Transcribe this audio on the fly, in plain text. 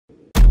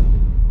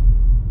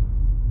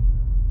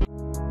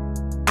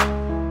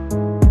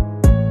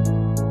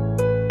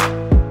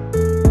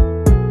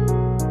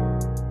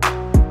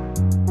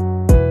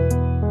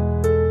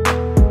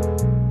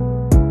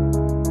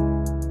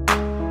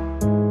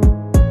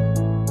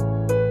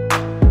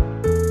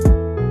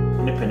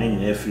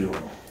in a few.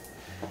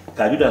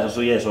 Can you that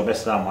so yes or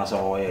best time as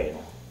our way?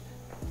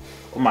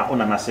 Uma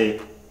ona say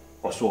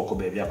or so ko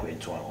baby akọ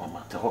into one ma.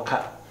 Te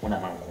hoka ona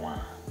man ko.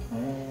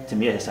 Ti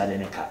me yes ade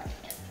ne ka.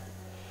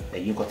 E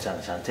yin ko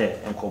tsan sante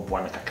enko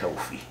boa na kakra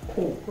ofi.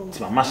 Ti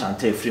mama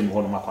sante free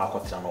mo no makọ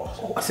akọtira no.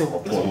 Ase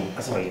ko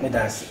me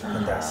dance.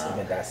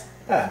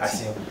 Ah,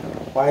 ase.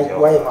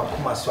 Why ma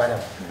kuma swada.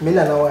 Me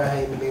na wa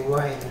me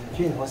wa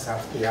twin ho sa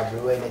ya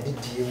brewe na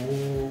didi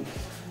mu.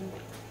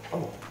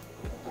 Oh.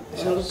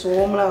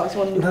 So mla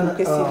so ndi ko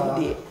kesi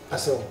di.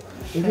 Ase.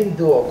 Even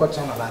though I got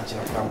some lunch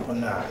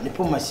from na, the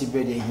poor must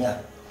be here.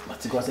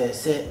 But because I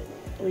say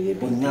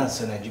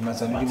Bunyanson and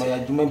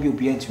Juma be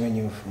obedient when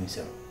you from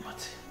himself.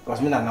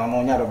 Because me now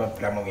no nya roba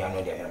plan we are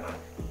no there man.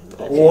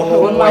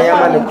 Oh no, I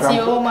am the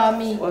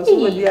mommy.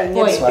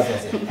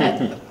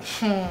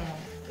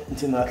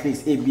 Until at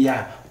least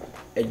ABR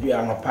a do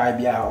am a pie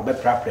bia or be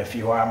prepare fi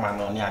ho ama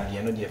no ne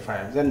ade no dey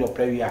fine. Then no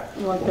pray we are.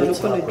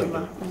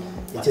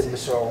 It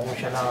is so we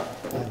shall now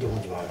do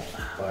Juma.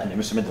 And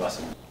Mr.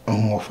 Medwas.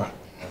 Offer.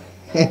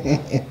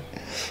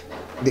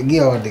 The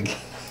girl, the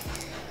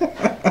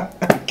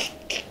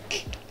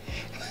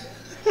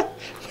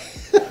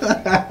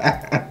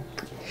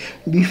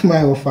beef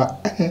my offer.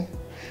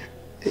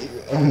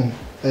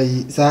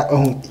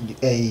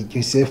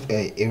 Joseph,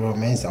 a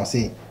romance. I'll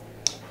say,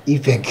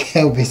 if a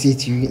girl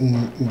visit you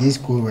in this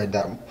cool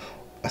weather,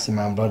 as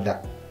my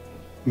brother,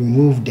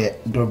 remove the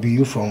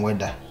W from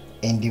weather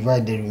and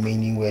divide the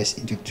remaining words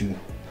into 2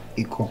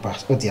 equal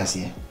parts. What do you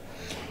say?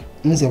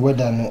 Means the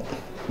weather no.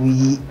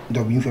 We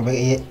W for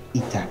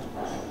eater.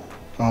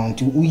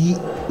 To we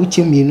which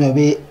me no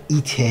be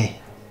eat here.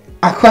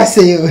 I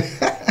say you.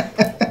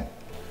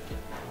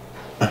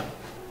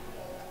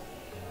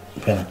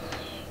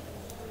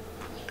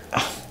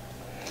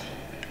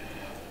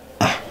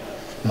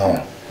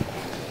 No.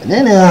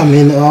 Then I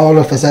mean all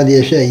of us are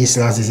the share his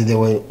last is the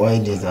way why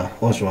it is that.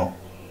 What's wrong?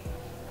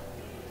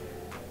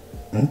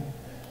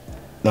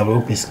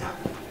 No pesca.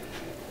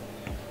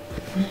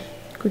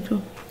 Good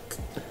job.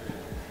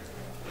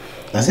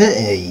 I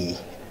say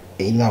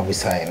now we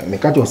sign. Me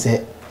catch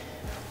say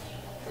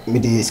me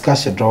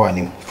discuss the draw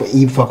him for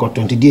if for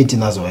 28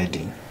 years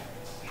already.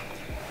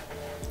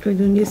 I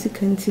don't use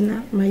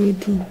cantina my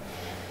eating.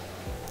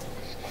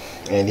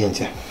 Eh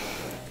didn't.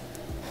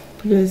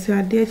 Because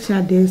I did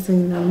chat days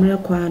in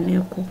America and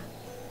Echo.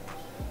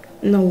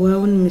 No,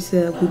 well, when me say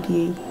a good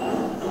day.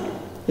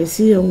 You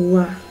see a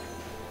war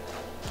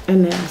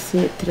and I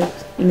say trip.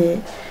 Ne,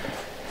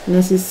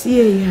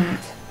 see ya.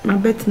 My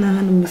bet na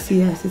hand me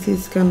see as it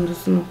is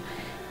scandalous no.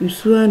 You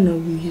swear no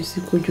we use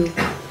kojo.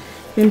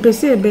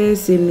 Mpese be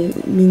say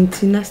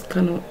mintina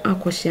scano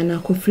akwhia na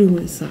akofri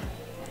hunsa.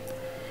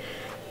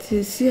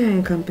 Ti see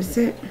I can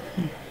pese.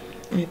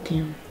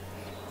 Edim.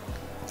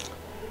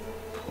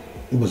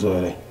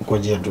 Bozore,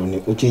 kwaje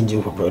drone, o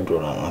change for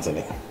drone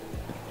answer.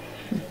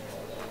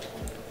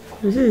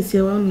 You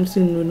see wa no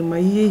say no ma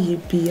ye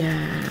bia.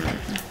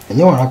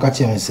 Enye wa aka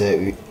che me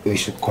say we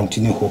should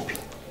continue hoping.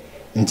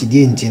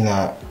 Ntidi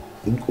ntina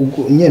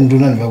nye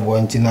nduna nbebo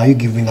ntina you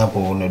giving up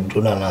on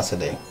nduna na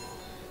say.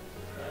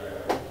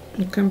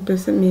 You can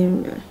pese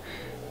me.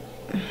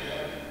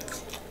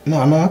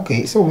 No,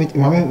 okay. So with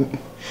mama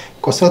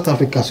ko South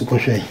Africa su ko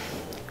hwe.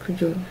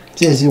 Kujo.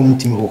 Tiesi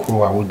umtimi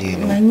kokoro a wo dey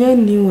no. Na nya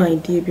new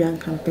idea bi an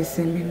can pese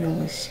me no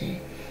wo share.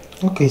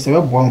 Okay, so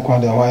we bon kwa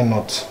then why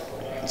not?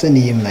 So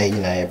ni yim na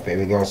yepe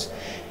because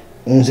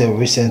unse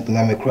recent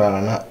na me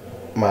kura na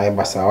my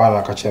basawa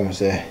na ka chem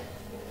say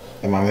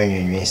e ma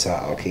menwenwen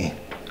sa okay.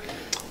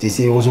 This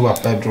is also a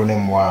Pedro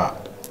name wa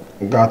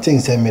got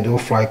things say me do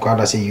fly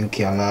kwada say UK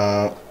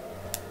na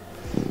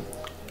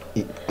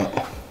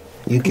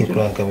UK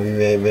plan can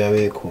be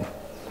very cool.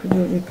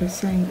 Kujo be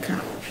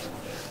pesanka.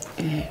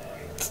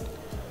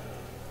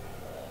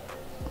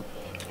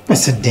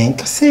 Mr.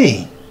 Denk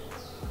say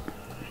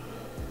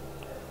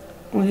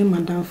only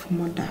madam for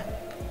mother.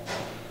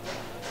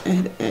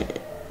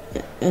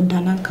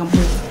 Dana kambo.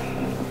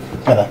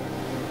 Ada.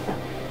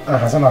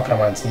 Hasana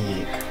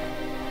kamanti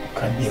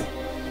can be.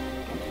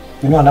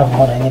 You know enough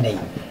more than any day.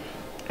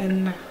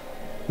 Enna.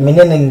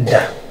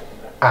 Menenda.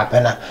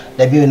 Apena.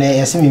 The bill na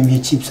yasimi be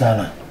cheap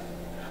sana.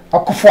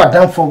 Akofo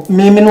adam for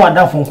me no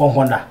adam for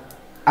nkonkonda.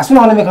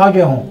 Asuna wona me ka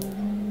odwe ho.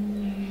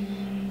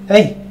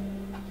 Hey.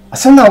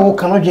 Asuna wo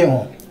kan odwe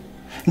ho.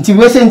 Nti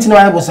we se ntino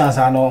ayo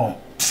sansa no.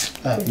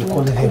 You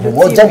call the people.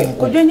 What jam?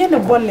 Kojo nye ne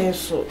bonne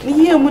so.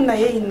 Ni ye mu na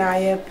ye ina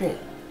ye pe.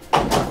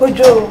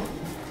 Kojo.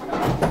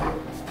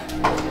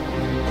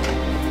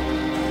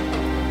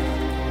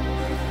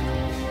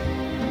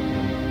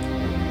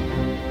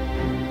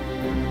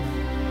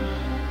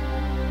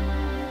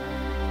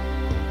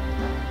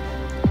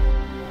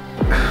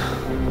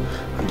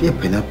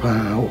 Madiepena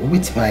pa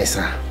with my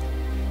sir.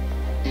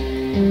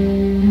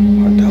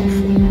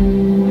 Wonderful.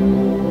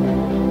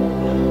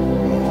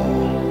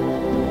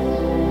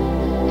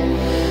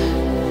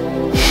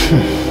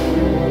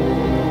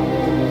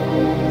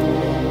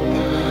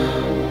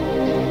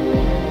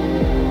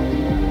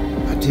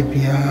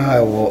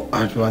 Adibia will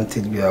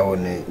advantage be our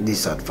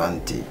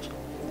disadvantage.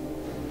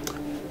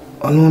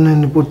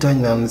 Only put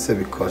on say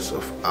because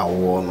of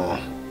our no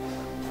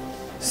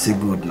see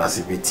good na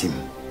see team.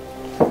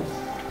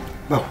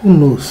 But who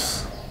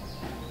knows?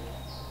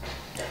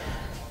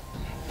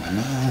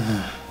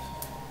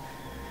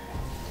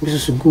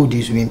 This is good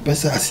is when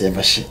person as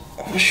ever she.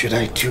 What should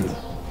I do?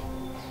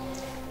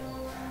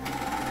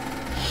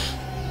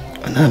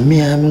 And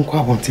I'm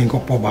quite think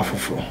of Boba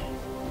for.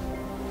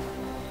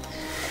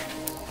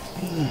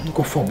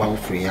 Go for about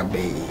free a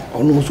bay.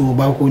 Or no so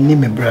about who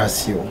name a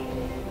Brazil.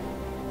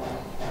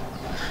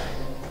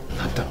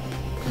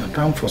 Not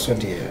down for so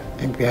dear.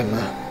 And we are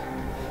now.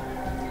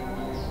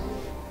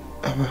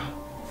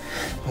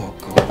 Oh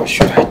God, what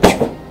should I do?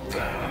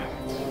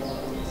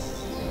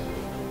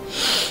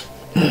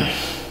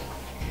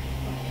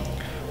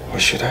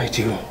 What should I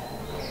do?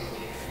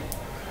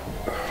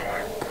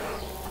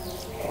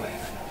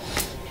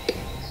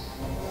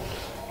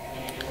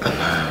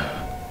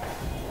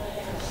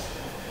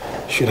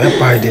 Should I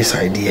buy this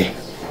idea?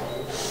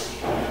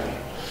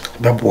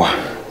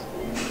 Babwa.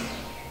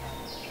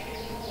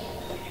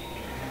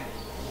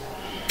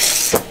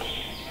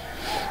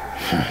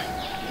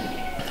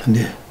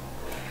 Dear.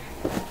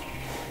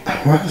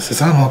 Well,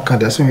 since I'm not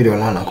kind of so we don't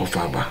want to go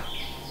far back.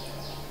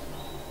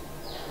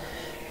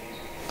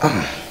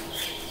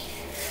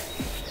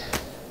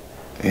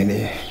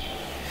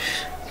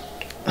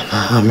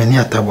 Many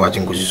are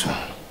watching because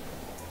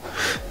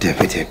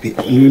Debbie,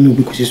 you know,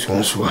 because it's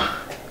one so.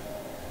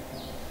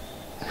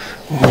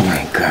 Oh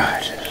my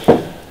God.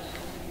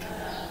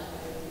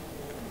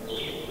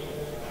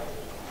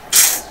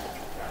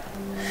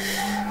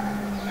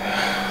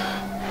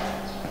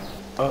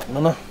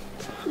 Nana.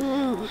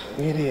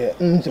 Here.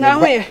 Now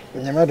where?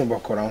 You made a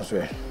book around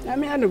so. I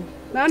mean,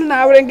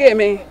 now we're game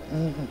me.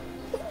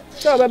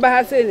 So, Baba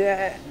has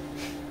said,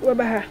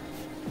 Baba.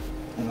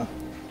 I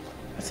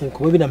think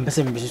we've been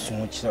ambassador so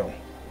much so.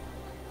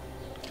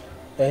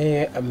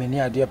 I mean,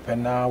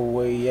 Madiepena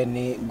way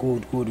any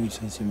good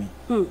reason to me.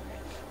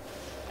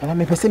 And I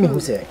may perceive me who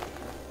say,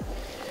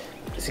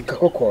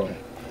 Sikako,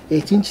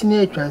 18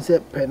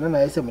 transit pen and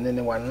I said, when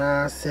anyone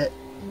now said,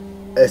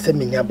 as a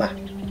minyaba.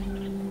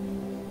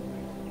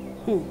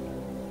 Oh,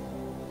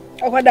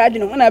 what I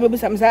don't want to be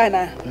some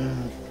sana.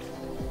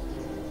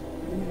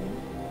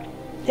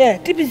 Yeah,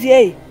 tip is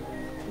ye.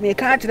 May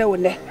catch the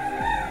one there.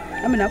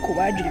 I'm in a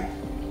coadju.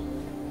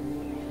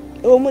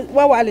 Oh,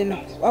 Wawali no,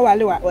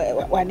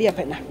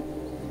 Madiepena.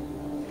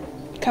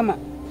 Come on.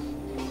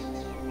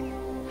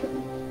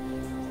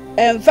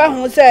 And found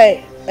who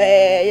say,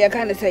 you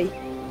can't say,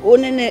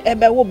 only a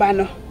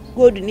bawano,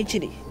 go to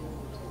Nichidi.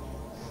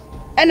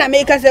 And I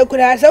make us a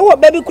cry, so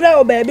what baby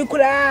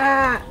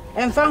cry,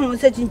 and found who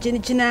said in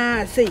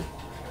Chinichina say.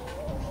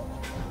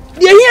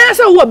 Dear, here's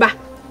a wobba,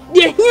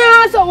 dear,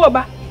 here's a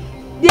wobba,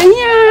 dear,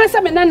 here's a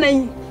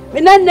menane,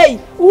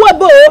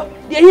 wobbo,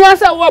 dear,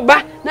 here's a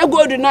wobba, now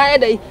go to Naya,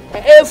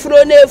 Efro.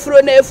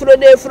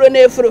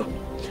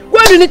 Go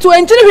to the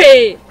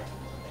 20.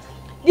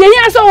 Dear,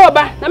 here's a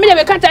wobba, I mean,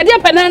 I can't dear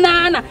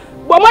Panana,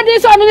 but what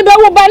is on the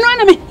bow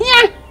banana me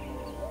here?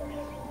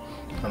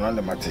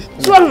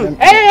 So,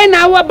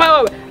 now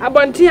about a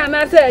bunty and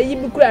I say, you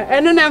be cry,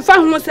 and then I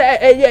found who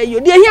say, you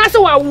dear, here's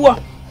a war.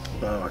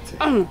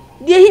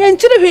 Dear, he and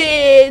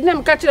Chile,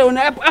 them catch on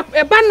a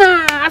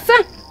banana,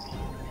 sir.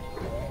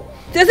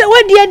 They say,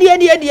 what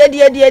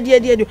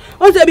dear.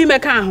 Also, be my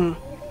car.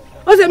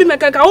 Also, be my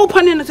car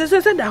open and said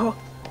that.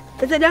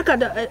 It's a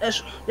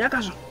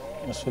Yaka.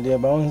 So, dear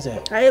bones,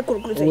 I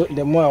could say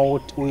the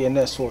more we are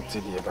not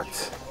sorted here, but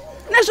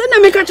that's what I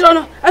make a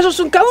channel. I saw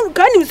some can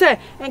you say,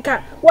 and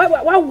car,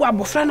 why,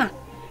 Bofana?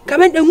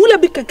 Come and will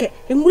be cake,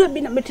 and would have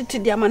been a bit to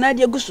the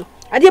Manadia Gusso.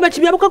 I did but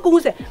you have a cock who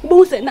said,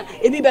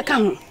 it be back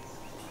home.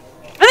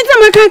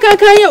 Anytime I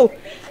can't you.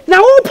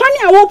 Now,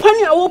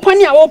 open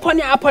your upon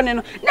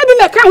and never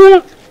make a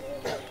home.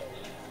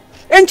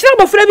 And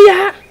trouble for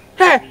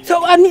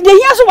so I need the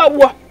years of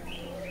war.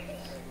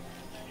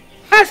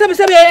 I said, you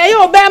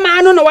bear man,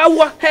 I don't know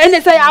what, and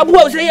they say, I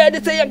will say,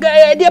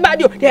 dear about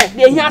you,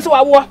 the years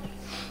of war.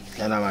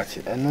 And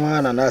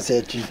one and I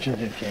said,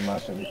 came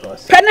out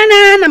because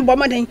Penana and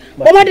Bomading.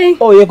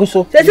 Oh, you go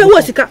so. There's a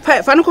was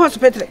a fan course,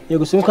 Petre. You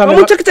go soon come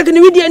and check it in the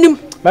medium.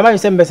 My man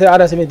said,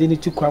 others may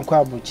need to come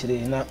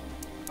quabuchi in a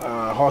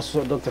horse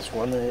doctor's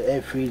one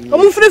free.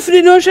 Oh,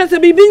 free no chance to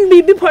be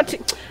potty.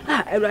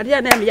 Ah, I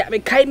rather name ya, me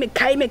kai, name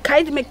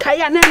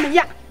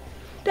ya.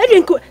 They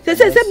didn't cook. They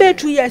said,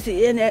 2 years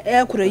in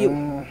air cura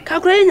you.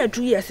 Calculating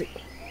 2 years.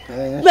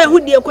 Where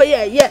would you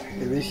acquire yet?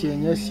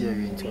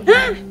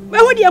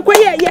 Where would you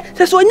acquire yet?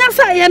 So, when you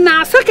say, and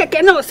now, suck a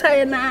canoe,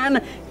 say,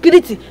 and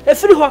gritty, a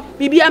free hop,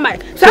 be my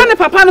son,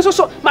 papa,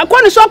 so my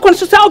corner so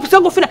conscious of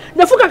so good.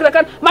 The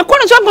Fuka, my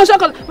corner so conscious,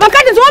 my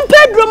cat is 1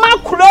 bedroom, my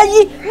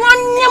cry,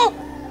 1 year.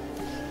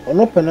 On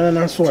open and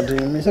answer,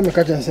 Miss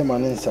McCutcheon, some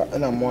answer,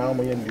 and I'm more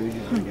than you.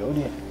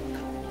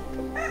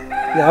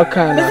 Yeah,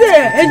 okay.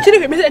 And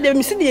Chile, Miss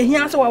Missy, he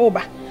answered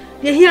over.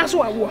 He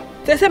answered over.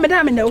 They said,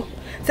 Madame, no.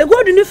 Se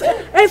go do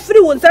every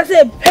one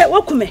say pe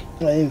wakume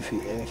Emfi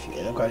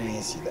no kware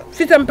yesi da.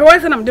 Fit am pe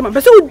wansa na mde ma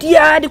be se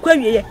udia de kwa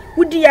wiye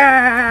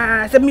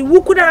udia se mi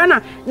wukuda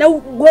na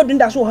go do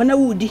nda so ho na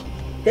wudi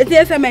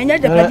tete se ma nya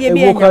japade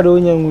bi enya Wukuda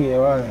onya nwuye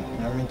wa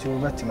na mi nti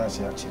obetina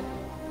se ache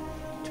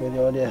chode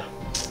ode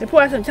e po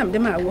wansa mde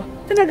ma wo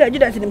tena ga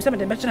juda sinim se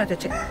mde be tuna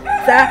teche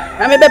sa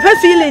na me be pa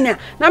feeling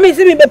na me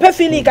se me be pa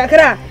feeling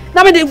kakra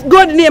na me de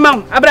go do ne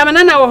ma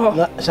abramana na wo ho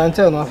na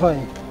Chantel no afan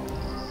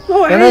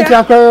oh na nti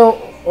akwa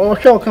o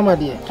hwe o kama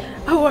de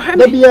oh ha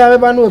da biya be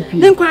ba na opi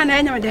nin kwa na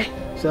enya mde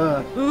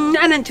sa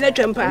ana nkyere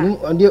twempa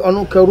ndi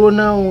ono karo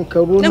na nin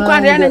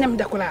kwa na enya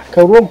mde kula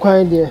karo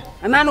kwan de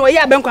ana na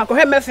oya abenkwa ko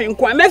he mefe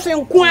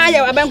nkwa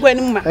ya abenkwa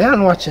ni mma aya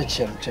no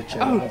acheche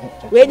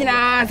we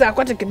nyina za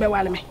kwateke be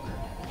wale me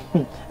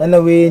ana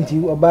we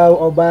nti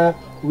oba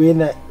we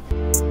na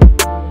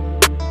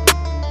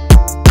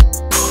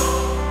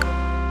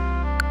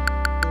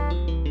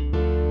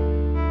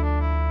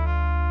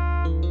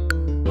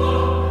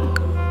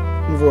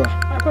mvua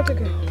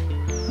akwateke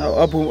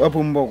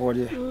apo mboko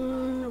de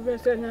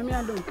vese nyame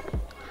adom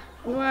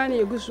no ani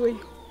egusoi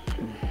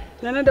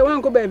nana de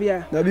wanko ba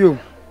bia da bio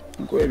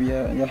ko bia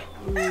ya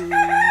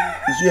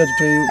nsu ya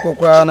tutoi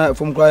kokwa na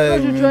fom kwa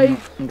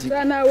nti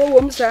sana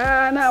wo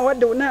msa na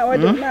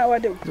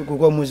wade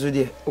ko muzu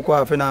de ko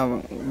afa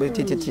na be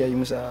tete ya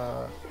yumsa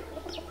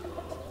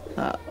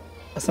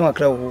asama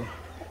krawo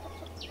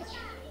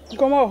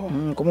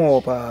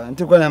komo pa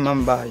nti kwa na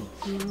mamba yi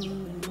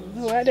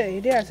wade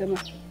ide asema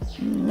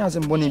nya se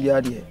mboni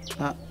bia de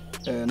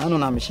na no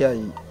na mehia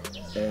yi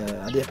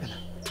Madiepena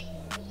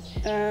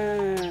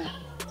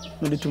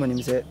no de tuma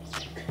ni se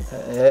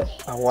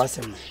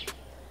awasem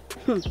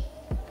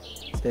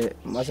se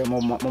mase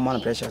mo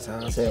man pressure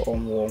sa se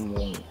onwo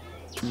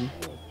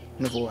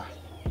no boa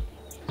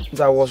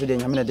nza wo so de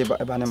nyame na de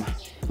ba ne ma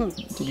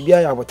ti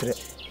bia ya abotre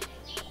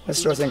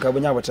estro se nka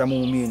bonya abotra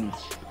mo mienu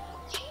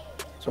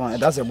so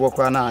that's a book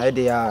na e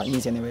de ya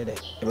yin se ne we de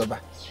e baba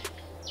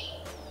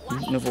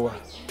no boa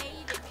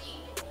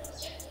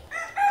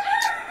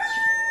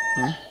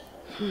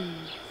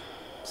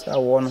sa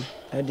wono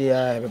e de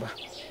ya e baba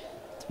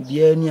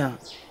bia ni a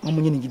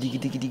mamunye ni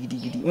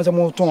gidi won se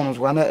mo ton no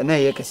so na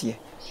ye kase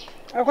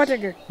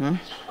akwateke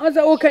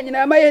onza wo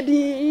kanyina ma ye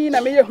di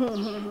na me ye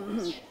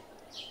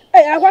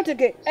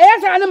akwateke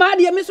sa na ma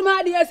de misu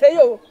ma de se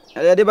yo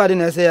de ba de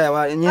na se ya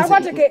wa nyin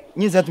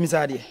se tumi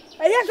sa de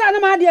sa na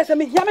ma de se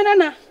me ya me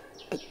nana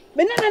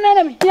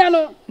na me ya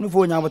no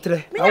fo nya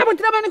botre me nya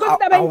botre ba ni ko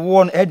ta ba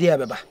won e de ya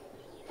baba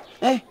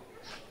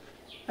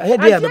ahe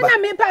de ya baba na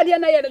me pa de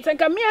na ye de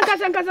sanka me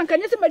anka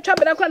nyese matwa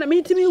beda kura na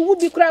me timi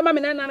wubi kura ma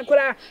me nana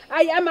kura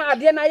ayi ama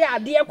ade na ya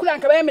ade kura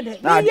nka ba me de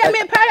ya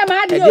me pa ya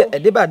ma ade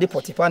de ba de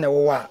potifa na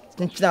wo wa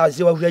tintina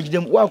azi wa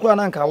hwagidem wa kura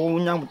na nka wo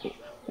nya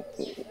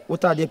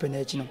wota de pena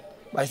echi no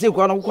ba se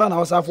kura na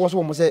wo safo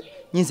so mo se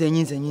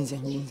nyinse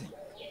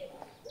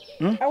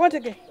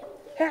awateke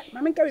he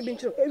ma me nka bi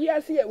nchiro ewi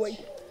ase ye wai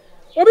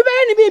obi be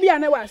ni bibia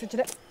na wa ase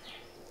kire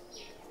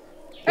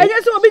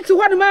so obi ti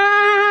hɔ no ma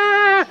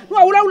no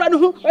awurawura no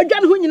ho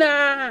adwa no ho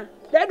nyina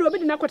da do obi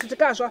di na kwatete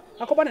ka so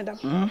akɔbɔ ne dam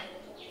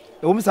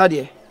e wo mi sa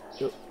de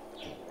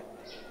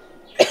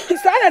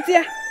sa na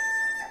tia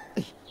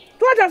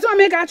to ta so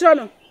me ka atro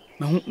no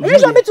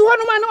so obi ti hɔ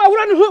no ma no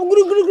awura no ho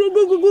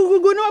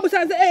guru no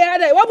obusa se ya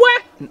dai waboa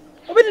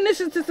obi di ne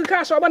sisi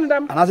ka so ɔbɔ ne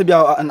dam ana se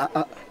bia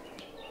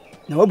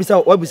na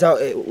wabisa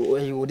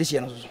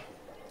odihye no so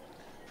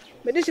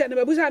me dihye ne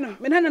babusa no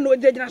me nana no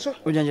ogyagina so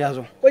e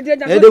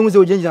de hu se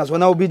ogyagina so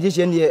na obi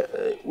dihye ne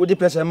wodi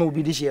pressure ma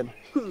obi dihye no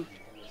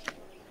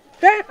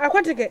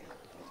akwateke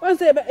on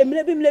se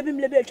emle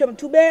bi atwam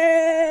tu be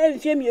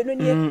mfie mienu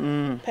nie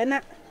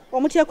pena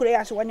o mutia kure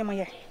ya so wanyem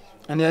ye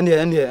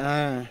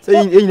ene se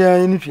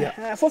enyina ni fia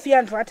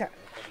fofia ntwata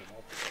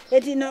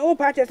eti na o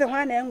party se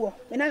hwa na enwo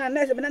me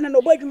nana no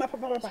obo adwuma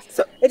papa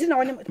eti na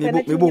wanyem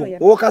pena ti ye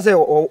wo ka se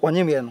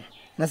wanyem ye no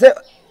na se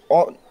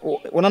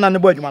wona na ne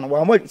bo adwuma no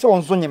wa mo se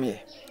won so nyem ye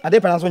ade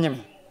pena so nyem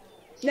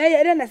na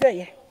ye na se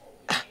ye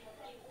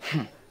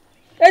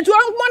etu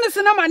an mo ne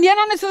se na mane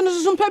na ne se no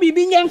so mpa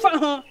bibi nyem fa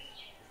ho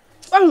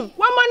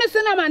wa mo ne se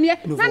na mane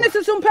na ne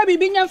se so mpa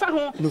bibi nyem fa ho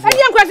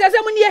aye nkwase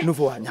se mu nie no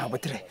fo anya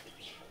botre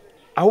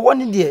awo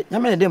ne de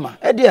nyame ne de ma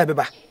e de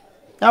abeba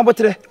nya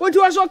botre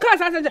otu so ka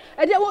sa se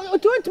e de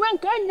otu man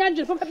ka nya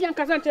je papa bian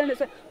ka sa ne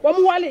se wo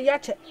mo wale ya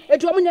che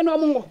etu mo nya no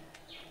mo ngo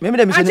me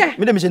de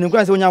mission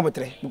nkran se onya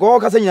botre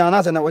because ka sa nyina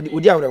na se na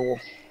odi awrewo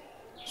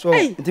so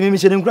nti me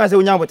mission nkran se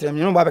onya botre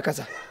me no ba be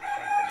kasa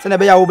se na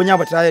be ya wo be nya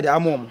botre aye de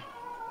amom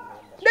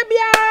da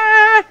bia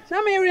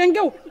na me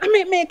rengew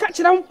me ka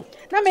kira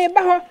na me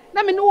ba ho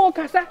na me no wo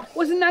kasa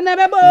wo si na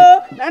bebo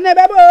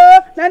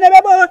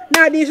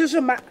na di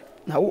susu ma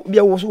na wo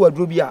bia wo so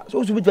waduro bia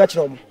so so bi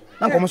kira wo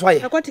na nkom so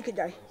aye akwatiki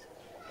jai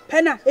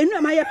pena enu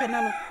amaye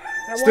pena no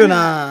still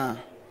na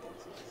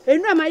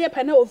enu amaye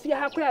pena ofia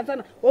ha kura za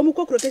na wo mu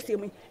kokoro kese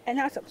mu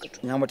enya asam ketu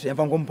nya mo tre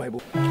mfa nkom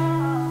paibo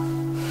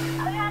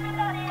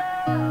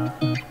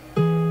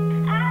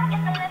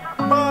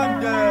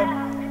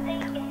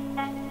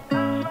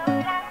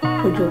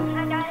Ojo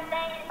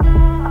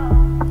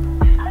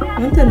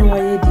no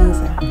why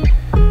dinsa.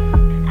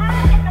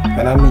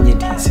 But I mean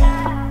it is.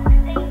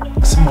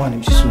 Someone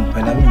is soon,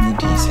 but I mean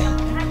it is.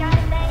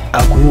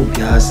 I will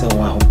be as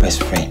our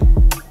best friend.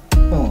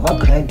 Oh, how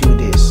can I do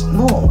this?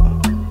 No.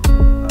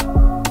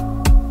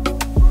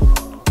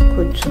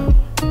 Coach.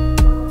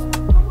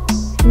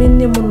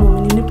 Minne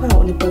mono minne pa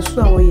oni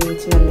pasua wo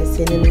yenti na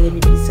mesene